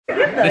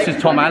This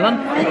is Tom Allen.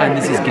 And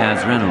this is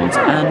Gaz Reynolds.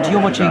 And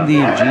you're watching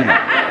the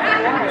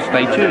G-Log.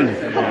 Stay tuned.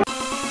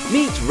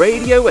 Meet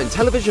radio and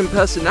television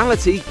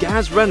personality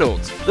Gaz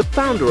Reynolds, the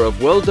founder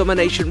of World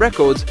Domination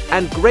Records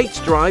and Great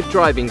Drive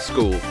Driving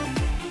School.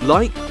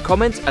 Like,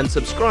 comment and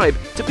subscribe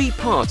to be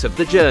part of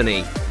the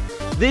journey.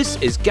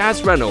 This is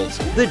Gaz Reynolds,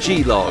 the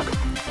G-Log.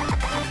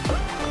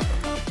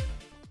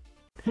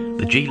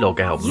 The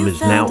G-Log album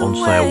is now on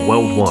sale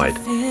worldwide.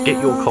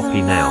 Get your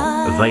copy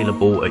now,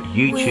 available at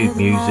YouTube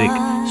Music,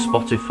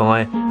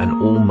 Spotify and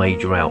all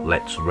major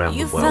outlets around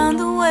the world.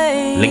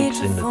 Links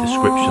in the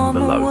description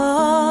below.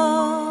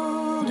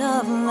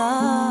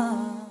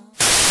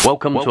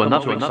 Welcome to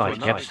another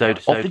exciting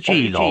episode of the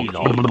G-Log.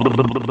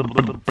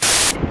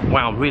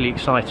 Wow, I'm really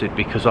excited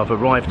because I've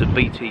arrived at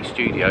BT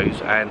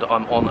Studios and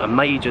I'm on a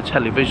major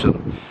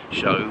television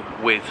show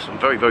with some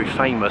very, very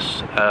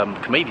famous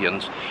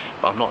comedians,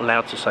 but I'm not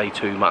allowed to say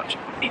too much.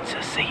 It's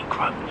a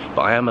secret.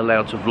 But I am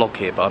allowed to vlog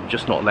here, but I'm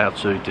just not allowed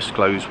to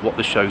disclose what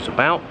the show's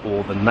about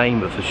or the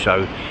name of the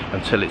show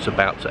until it's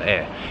about to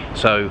air.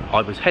 So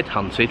I was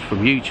headhunted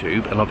from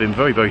YouTube and I've been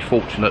very, very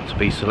fortunate to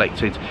be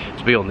selected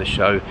to be on this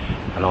show,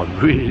 and I'm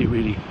really,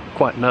 really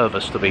quite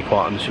nervous, to be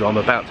quite honest with you. I'm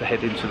about to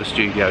head into the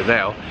studio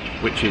now,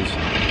 which is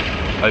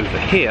over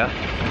here,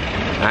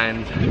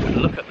 and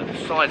look at the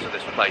size of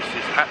this place.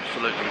 It's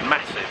absolutely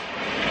massive.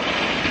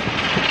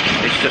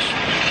 It's just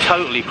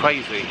totally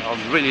crazy.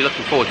 I'm really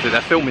looking forward to it.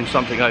 They're filming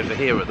something over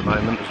here at the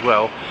moment as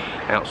well,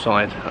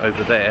 outside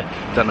over there.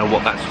 Don't know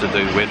what that's to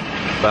do with,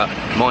 but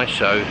my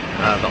show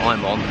that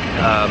I'm on,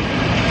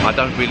 I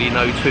don't really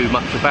know too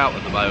much about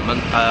at the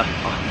moment.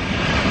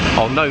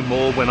 I'll know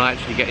more when I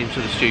actually get into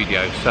the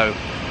studio, so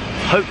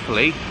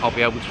hopefully I'll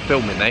be able to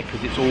film in there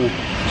because it's all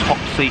top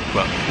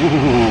secret.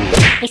 Ooh.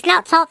 It's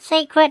not top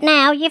secret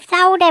now, you've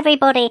told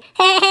everybody.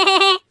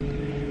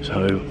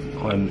 So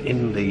I'm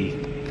in the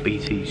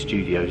BT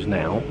Studios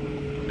now.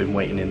 I've been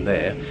waiting in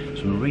there.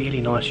 Some really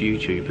nice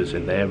YouTubers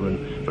in there and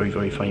very,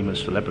 very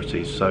famous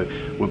celebrities. So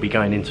we'll be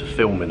going into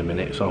film in a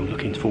minute, so I'm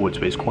looking forward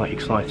to it. It's quite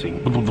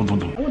exciting.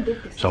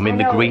 So I'm in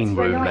the green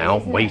room now,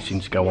 waiting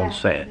to go on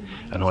set,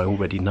 and I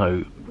already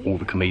know all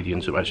the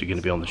comedians that are actually going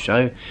to be on the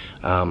show,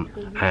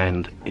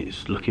 and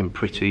it's looking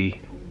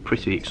pretty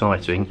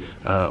exciting.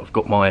 I've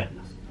got my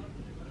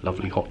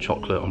lovely hot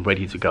chocolate, I'm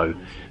ready to go,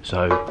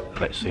 so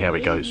let's see how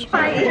it goes.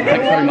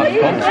 Thanks very much,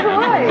 Tom.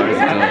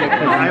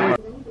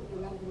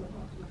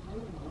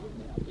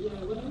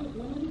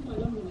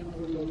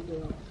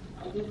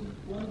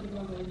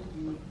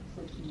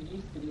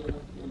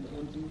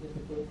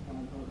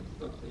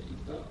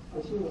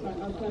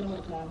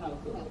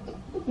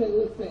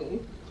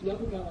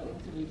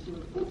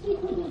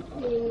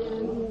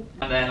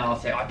 And then I'll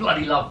say, I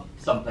bloody love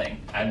something,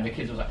 and the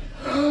kids will say,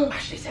 oh,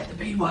 Ashley said the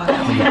B word.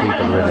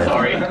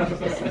 Sorry.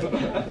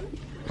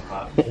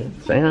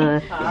 Say hi.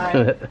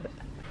 Hi.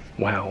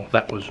 Wow,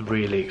 that was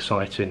really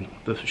exciting.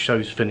 The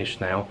show's finished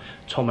now.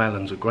 Tom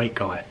Allen's a great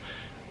guy.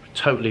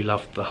 Totally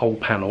loved the whole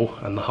panel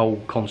and the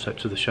whole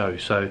concept of the show.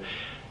 So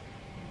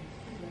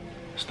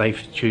stay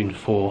tuned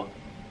for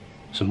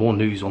some more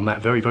news on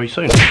that very, very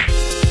soon.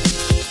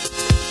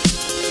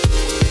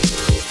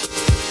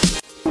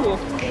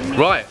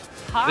 Right.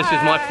 Hi. This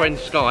is my friend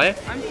Sky.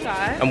 I'm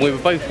Sky. And we were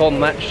both on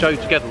that show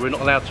together. We're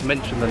not allowed to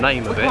mention the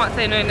name of it. We can't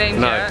say no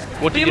names yet.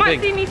 What do you think? You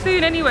might see me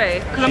soon anyway,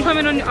 because I'm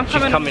coming on.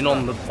 She's coming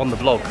on the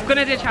vlog. I'm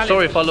gonna do a challenge.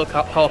 Sorry if I look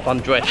up half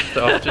undressed.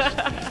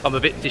 I'm a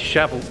bit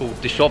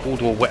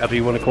disheveled or whatever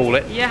you want to call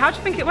it. Yeah. How do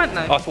you think it went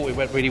though? I thought it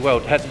went really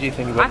well. How did you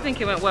think it went? I think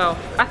it went well.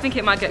 I think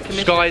it might get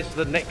commissioned. Sky's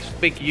the next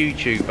big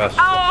YouTuber.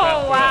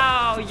 Oh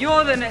wow!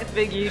 You're the next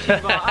big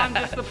YouTuber. I'm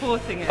just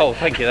supporting it. Oh,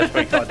 thank you. That's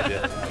very kind of you.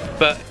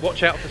 But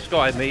watch out for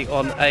Sky and me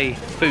on a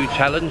food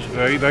challenge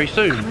very, very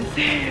soon.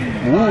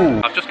 Ooh.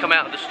 I've just come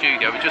out of the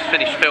studio. We just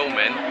finished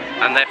filming,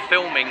 and they're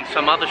filming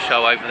some other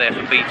show over there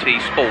for BT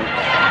Sport.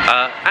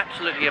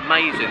 Absolutely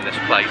amazing, this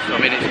place. I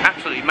mean, it's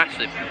absolutely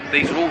massive.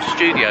 These are all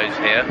studios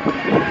here,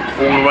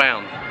 all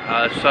around.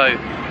 So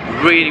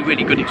really,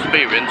 really good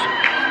experience.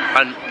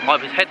 And I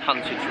was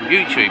headhunted from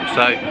YouTube,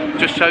 so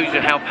just shows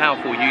you how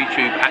powerful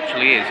YouTube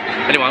actually is.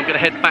 Anyway, I'm going to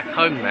head back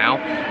home now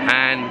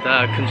and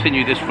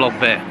continue this vlog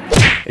there.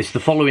 It's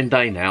the following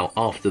day now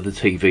after the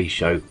TV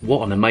show.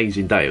 What an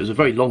amazing day. It was a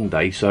very long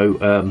day, so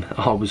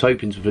I was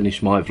hoping to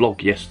finish my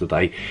vlog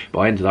yesterday,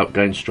 but I ended up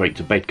going straight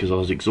to bed because I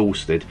was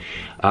exhausted.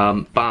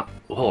 But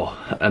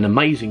an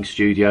amazing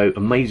studio,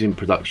 amazing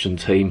production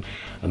team,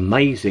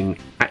 amazing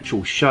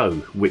actual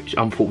show, which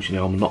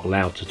unfortunately I'm not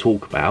allowed to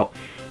talk about,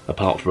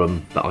 apart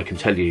from that I can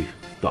tell you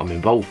that I'm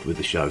involved with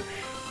the show,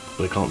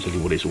 but I can't tell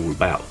you what it's all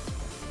about.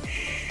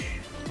 Shh,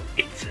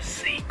 it's a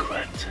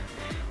secret.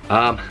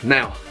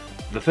 Now,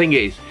 the thing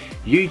is,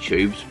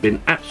 YouTube's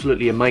been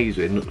absolutely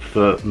amazing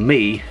for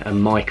me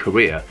and my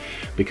career,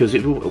 because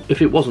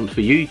if it wasn't for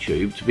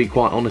YouTube, to be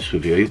quite honest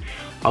with you,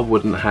 I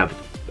wouldn't have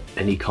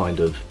any kind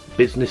of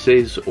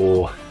businesses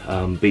or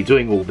be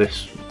doing all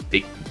this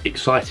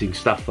exciting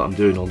stuff that I'm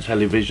doing on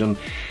television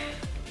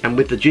and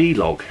with the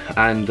G-Log.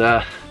 And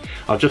all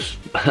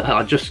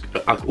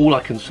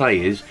I can say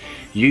is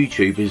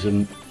YouTube is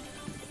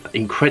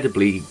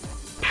incredibly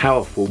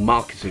powerful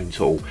marketing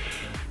tool.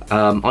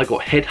 I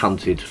got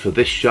headhunted for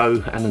this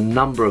show and a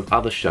number of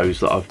other shows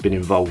that I've been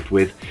involved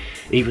with,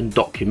 even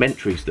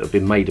documentaries that have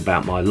been made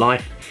about my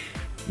life,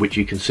 which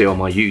you can see on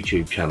my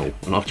YouTube channel.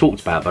 And I've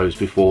talked about those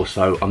before,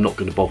 so I'm not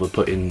going to bother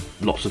putting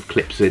lots of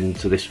clips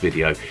into this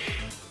video.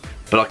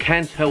 But I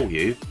can tell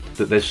you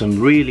that there's some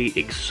really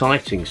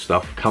exciting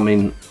stuff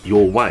coming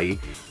your way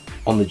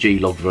on the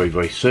G-Log very,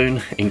 very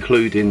soon,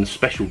 including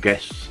special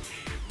guests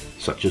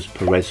such as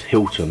Perez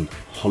Hilton,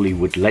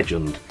 Hollywood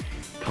legend.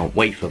 Can't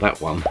wait for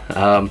that one.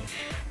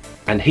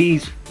 And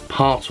he's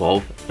part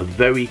of a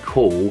very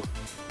cool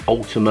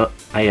ultimate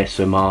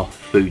ASMR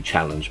food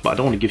challenge, but I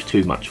don't want to give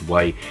too much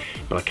away,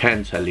 but I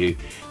can tell you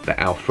that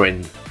our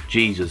friend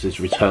Jesus is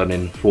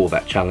returning for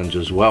that challenge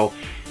as well,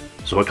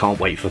 so I can't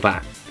wait for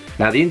that.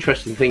 Now the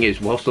interesting thing is,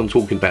 whilst I'm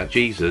talking about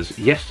Jesus,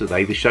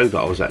 yesterday the show that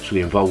I was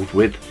actually involved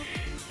with,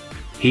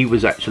 he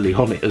was actually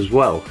on it as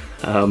well,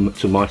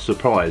 to my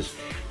surprise.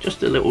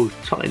 Just a little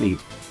tiny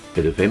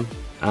bit of him,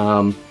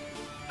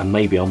 and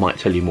maybe I might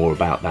tell you more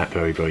about that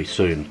very, very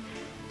soon,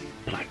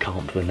 but I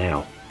can't for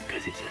now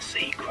because it's a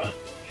secret.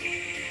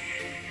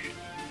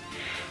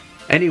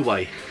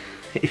 Anyway,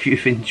 if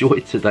you've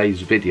enjoyed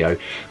today's video,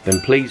 then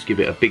please give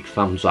it a big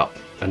thumbs up,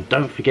 and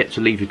don't forget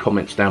to leave your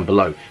comments down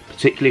below,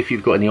 particularly if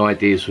you've got any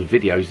ideas for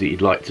videos that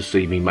you'd like to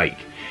see me make.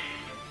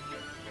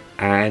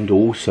 And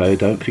also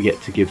don't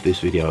forget to give this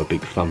video a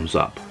big thumbs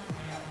up.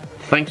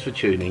 Thanks for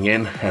tuning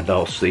in, and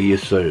I'll see you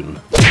soon.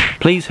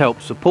 Please help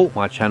support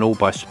my channel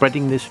by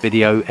spreading this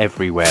video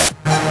everywhere.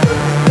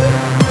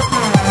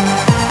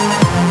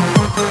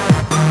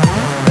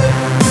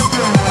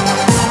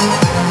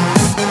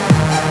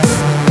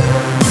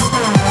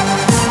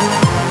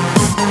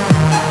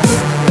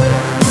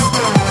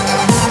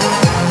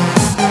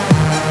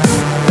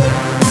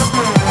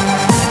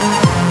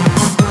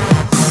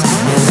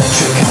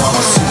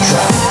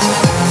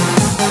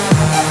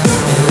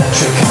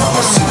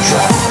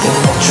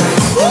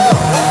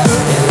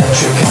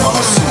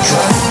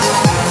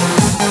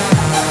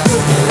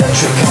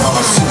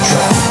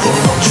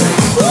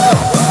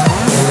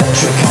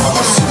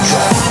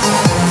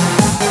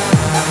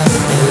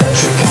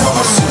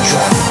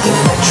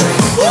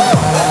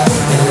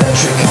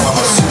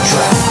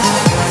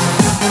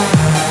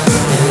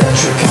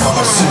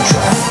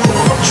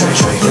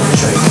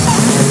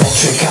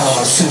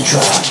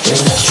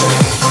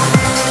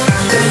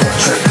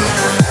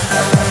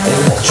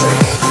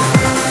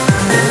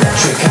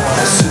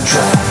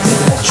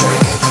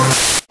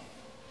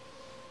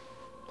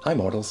 Hi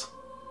mortals,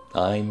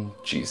 I'm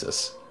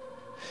Jesus.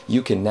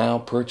 You can now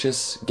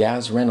purchase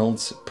Gaz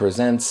Reynolds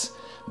Presents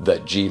The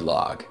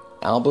G-Log,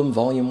 Album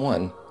Volume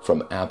 1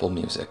 from Apple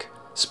Music,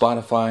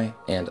 Spotify,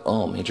 and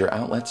all major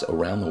outlets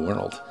around the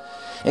world.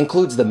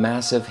 Includes the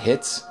massive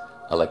hits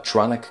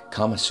Electronic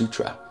Kama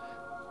Sutra,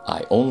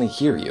 I Only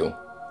Hear You,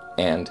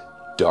 and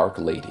Dark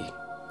Lady.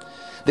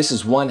 This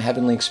is one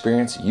heavenly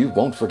experience you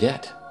won't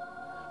forget.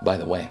 By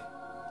the way,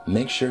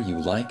 make sure you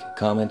like,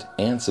 comment,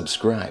 and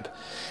subscribe.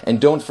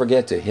 And don't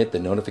forget to hit the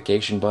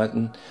notification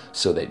button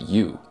so that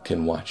you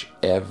can watch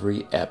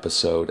every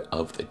episode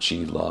of the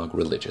G-Log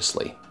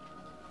religiously.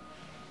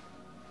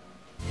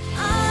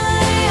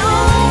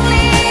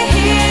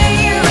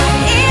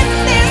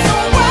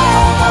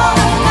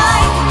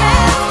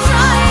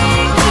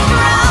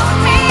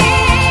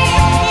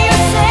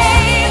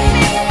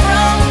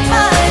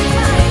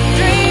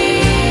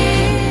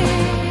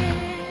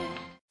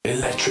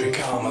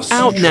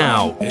 Out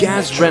now,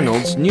 Gaz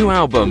Reynolds' new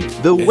album,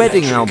 The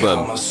Wedding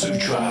Album,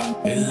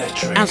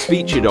 as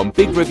featured on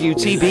Big Review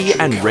TV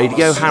and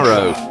Radio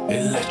Harrow.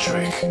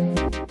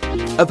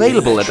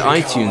 Available at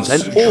iTunes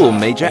and all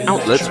major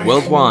outlets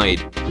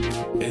worldwide.